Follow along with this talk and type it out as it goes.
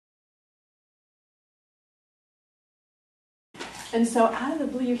And so out of the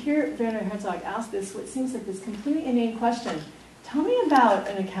blue, you hear Werner Herzog ask this, what seems like this completely inane question. Tell me about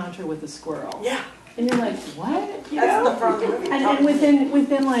an encounter with a squirrel. Yeah. And you're like, what? You That's know? the front movie. And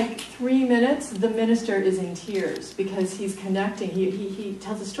within like 3 minutes, the minister is in tears because he's connecting. He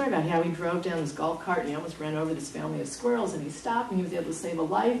tells a story about how he drove down this golf cart and he almost ran over this family of squirrels and he stopped and he was able to save a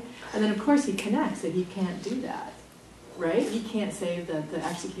life. And then of course he connects that he can't do that, right? He can't save the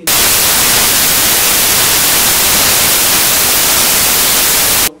executed.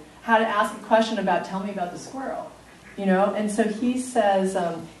 How to ask a question about, tell me about the squirrel. You know, and so he says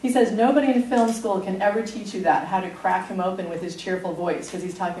nobody in film school can ever teach you that, how to crack him open with his cheerful voice, because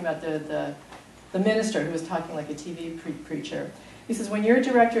he's talking about the minister who was talking like a TV preacher. He says, when you're a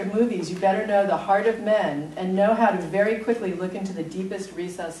director of movies, you better know the heart of men and know how to very quickly look into the deepest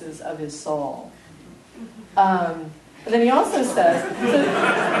recesses of his soul. And then he also says,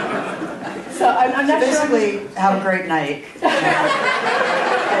 so I'm not basically, sure. Have a great night. It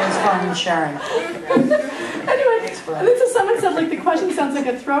was fun sharing. Anyway, and then so someone said, like, the question sounds like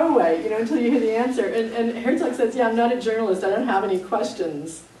a throwaway, you know, until you hear the answer. And Herzog says, yeah, I'm not a journalist. I don't have any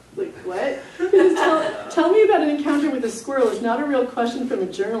questions. Like, what? He says, tell me about an encounter with a squirrel. It's not a real question from a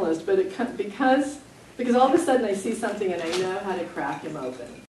journalist, but because all of a sudden I see something and I know how to crack him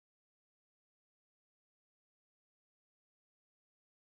open.